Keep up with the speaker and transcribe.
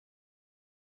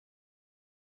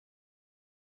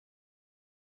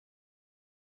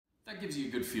That gives you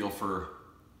a good feel for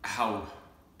how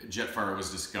Jetfire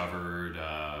was discovered,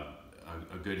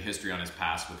 a good history on his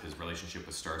past with his relationship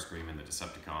with Starscream and the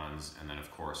Decepticons, and then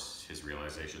of course his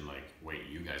realization like, wait,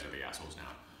 you guys are the assholes now.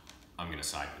 I'm gonna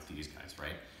side with these guys,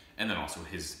 right? And then also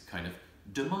his kind of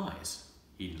demise.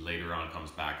 He later on comes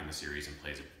back in the series and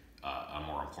plays a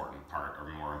more important part, or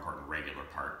a more important regular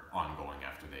part ongoing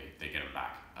after they get him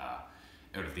back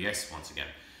out of the ice once again.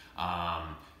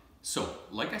 So,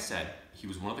 like I said, he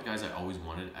was one of the guys I always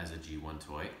wanted as a G1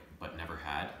 toy, but never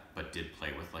had, but did play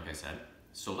with, like I said.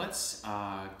 So let's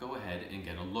go ahead and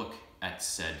get a look at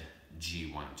said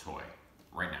G1 toy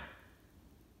right now.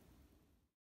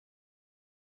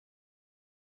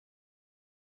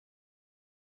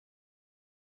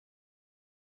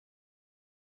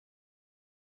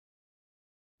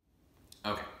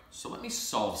 Okay, so let me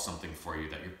solve something for you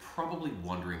that you're probably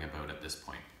wondering about at this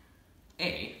point.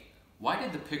 A, why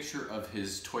did the picture of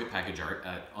his toy package art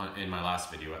in my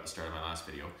last video, at the start of my last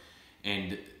video,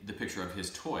 and the picture of his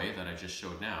toy that I just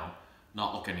showed now,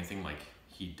 not look anything like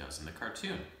he does in the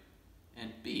cartoon?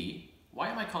 And B, why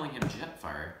am I calling him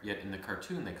Jetfire, yet in the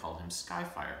cartoon they call him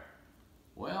Skyfire?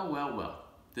 Well,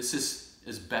 this is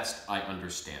as best I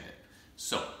understand it.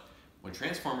 So, when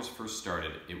Transformers first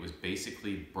started, it was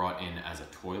basically brought in as a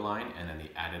toy line, and then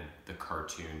they added the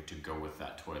cartoon to go with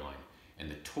that toy line. And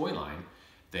the toy line,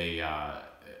 they a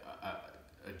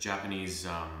Japanese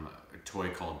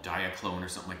toy called Diaclone or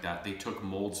something like that, they took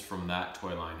molds from that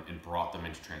toy line and brought them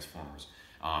into Transformers.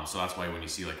 So that's why when you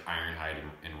see like Ironhide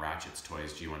and Ratchet's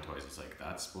toys, G1 toys, it's like,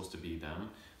 that's supposed to be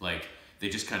them. Like, they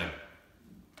just kind of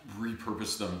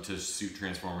repurposed them to suit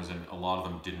Transformers, and a lot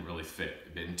of them didn't really fit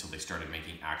until they started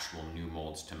making actual new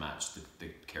molds to match the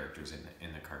characters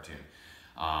in the cartoon.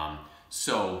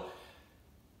 So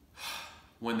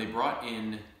when they brought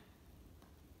in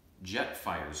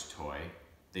Jetfire's toy,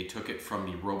 they took it from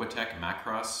the Robotech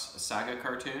Macross Saga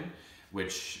cartoon,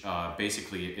 which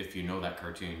basically, if you know that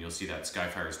cartoon, you'll see that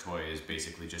Skyfire's toy is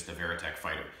basically just a Veritech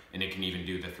fighter, and it can even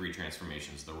do the 3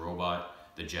 transformations: the robot,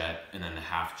 the jet, and then the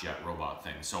half-jet robot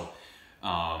thing. So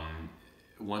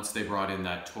once they brought in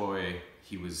that toy,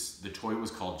 the toy was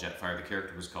called Jetfire, the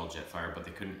character was called Jetfire, but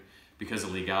they couldn't, because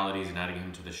of legalities and adding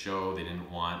him to the show, they didn't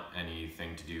want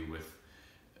anything to do with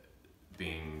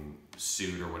being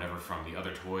sued or whatever from the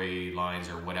other toy lines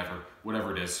or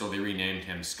whatever it is. So they renamed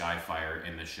him Skyfire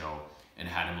in the show and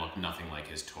had him look nothing like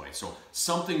his toy. So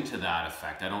something to that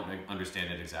effect. I don't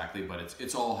understand it exactly, but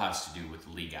it's all has to do with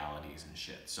legalities and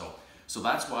shit. So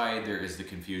that's why there is the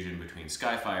confusion between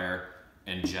Skyfire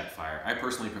and Jetfire. I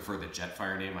personally prefer the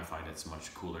Jetfire name. I find it's a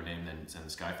much cooler name than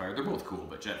Skyfire. They're both cool,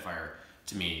 but Jetfire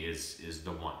to me is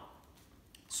the one.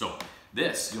 So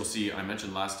this, you'll see, I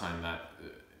mentioned last time that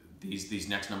these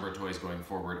next number of toys going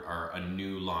forward are a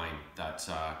new line that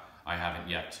I haven't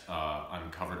yet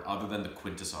uncovered, other than the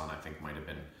Quintesson, I think might have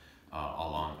been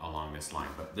along this line.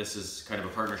 But this is kind of a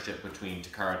partnership between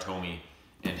Takara Tomy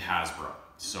and Hasbro.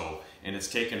 So, and it's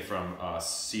taken from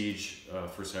Siege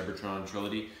for Cybertron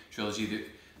trilogy.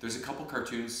 There's a couple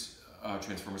cartoons,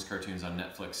 Transformers cartoons on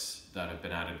Netflix that have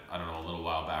been added, I don't know, a little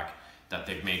while back, that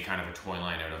they've made kind of a toy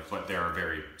line out of, but they are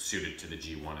very suited to the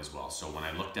G1 as well. So when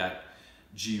I looked at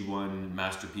G1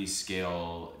 Masterpiece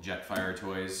scale Jetfire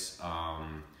toys,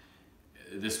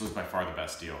 this was by far the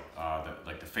best deal.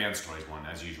 Like the Fans Toys one,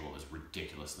 as usual, is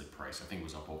ridiculously priced. I think it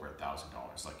was up over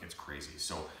 $1,000. Like, it's crazy.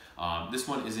 So this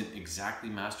one isn't exactly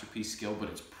Masterpiece scale, but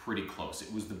it's pretty close.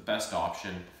 It was the best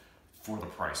option for the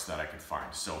price that I could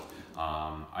find. So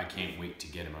I can't wait to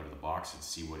get him out of the box and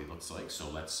see what he looks like. So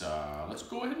let's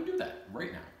go ahead and do that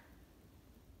right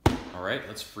now. All right,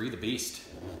 let's free the beast.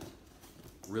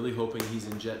 Really hoping he's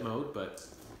in jet mode, but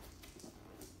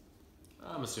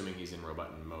I'm assuming he's in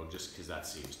robot mode just because that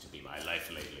seems to be my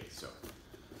life lately. So.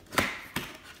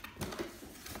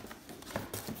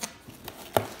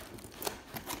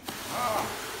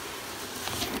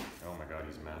 Oh my god,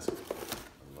 he's massive.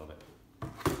 I love it.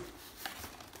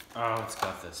 Oh, it's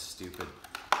got the stupid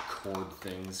cord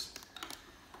things.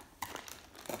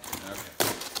 Okay.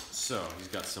 So, he's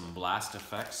got some blast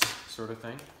effects sort of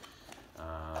thing.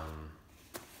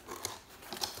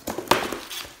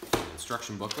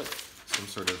 Instruction booklet, some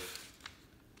sort of,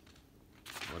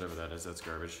 whatever that is, that's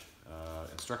garbage.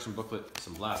 Instruction booklet,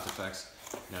 some blast effects.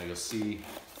 Now you'll see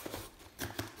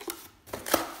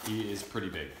he is pretty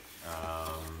big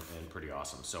and pretty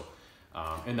awesome. So,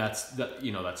 and that's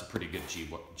a pretty good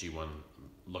G1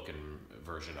 looking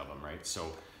version of him, right?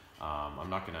 So I'm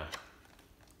not gonna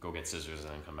go get scissors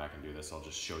and then come back and do this. I'll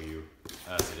just show you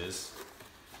as it is.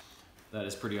 That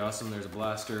is pretty awesome. There's a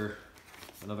blaster.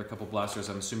 Another couple blasters.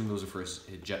 I'm assuming those are for his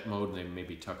jet mode. They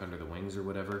maybe tuck under the wings or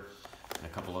whatever. and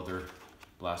a couple other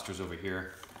blasters over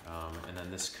here. And then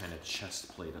this kind of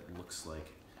chest plate, it looks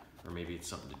like, or maybe it's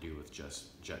something to do with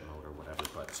just jet mode or whatever,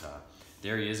 but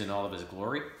there he is in all of his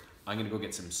glory. I'm gonna go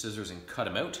get some scissors and cut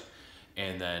him out,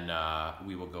 and then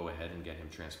we will go ahead and get him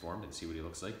transformed and see what he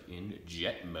looks like in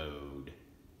jet mode.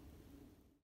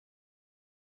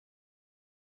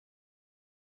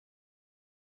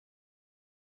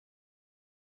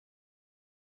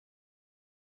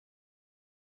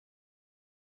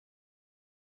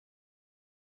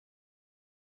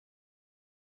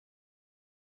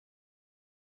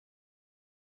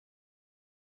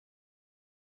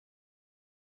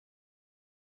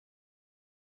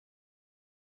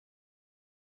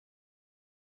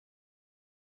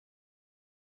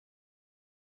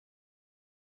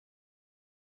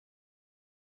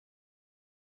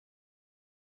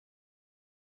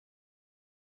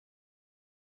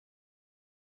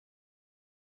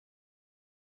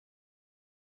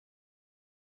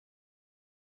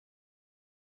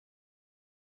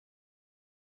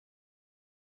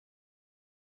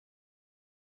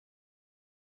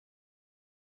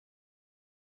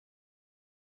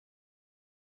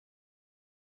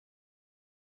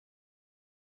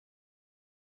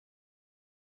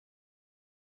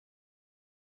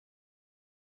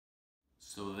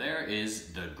 So there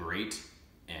is the great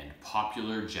and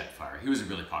popular Jetfire. He was a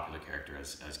really popular character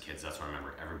as kids. That's what I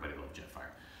remember. Everybody loved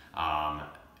Jetfire.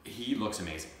 He looks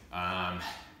amazing.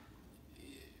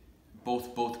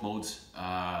 Both modes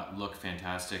look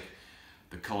fantastic.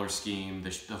 The color scheme,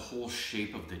 the whole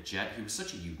shape of the jet. He was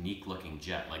such a unique looking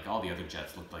jet. Like all the other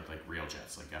jets looked like real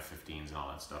jets, like F-15s and all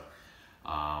that stuff.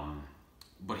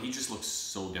 But he just looks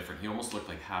so different. He almost looked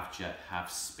like half jet, half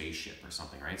spaceship or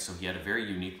something, right? So he had a very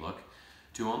unique look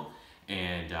to him,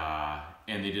 and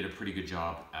they did a pretty good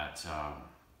job at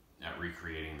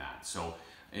recreating that. So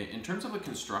in terms of the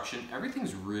construction,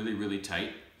 everything's really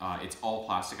tight. It's all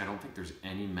plastic. I don't think there's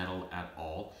any metal at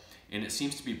all, and it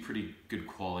seems to be pretty good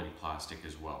quality plastic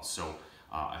as well. So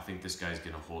I think this guy's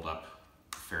gonna hold up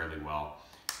fairly well,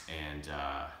 and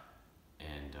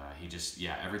he just,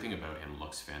 yeah, everything about him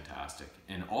looks fantastic.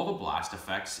 And all the blast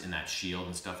effects in that shield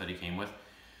and stuff that he came with,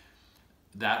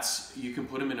 you can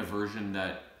put him in a version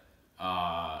that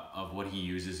of what he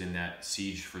uses in that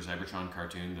Siege for Cybertron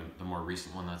cartoon, the more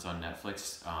recent one that's on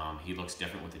Netflix. He looks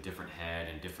different with a different head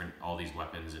and all these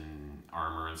weapons and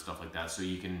armor and stuff like that. So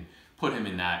you can put him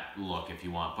in that look if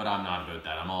you want, but I'm not about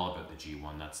that. I'm all about the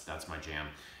G1. That's my jam.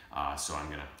 So I'm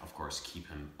gonna, of course, keep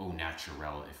him au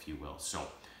naturel, if you will. So,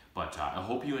 but I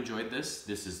hope you enjoyed this.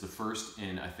 This is the first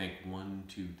in, I think, 1,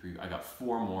 2, 3, I got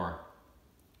 4 more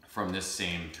from this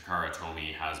same Takara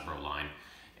Tomy Hasbro line,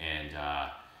 and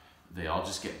they all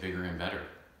just get bigger and better.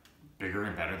 Bigger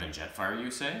and better than Jetfire,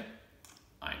 you say?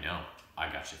 I know,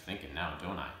 I got you thinking now,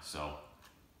 don't I? So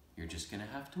you're just gonna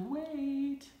have to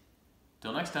wait.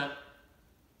 Till next time.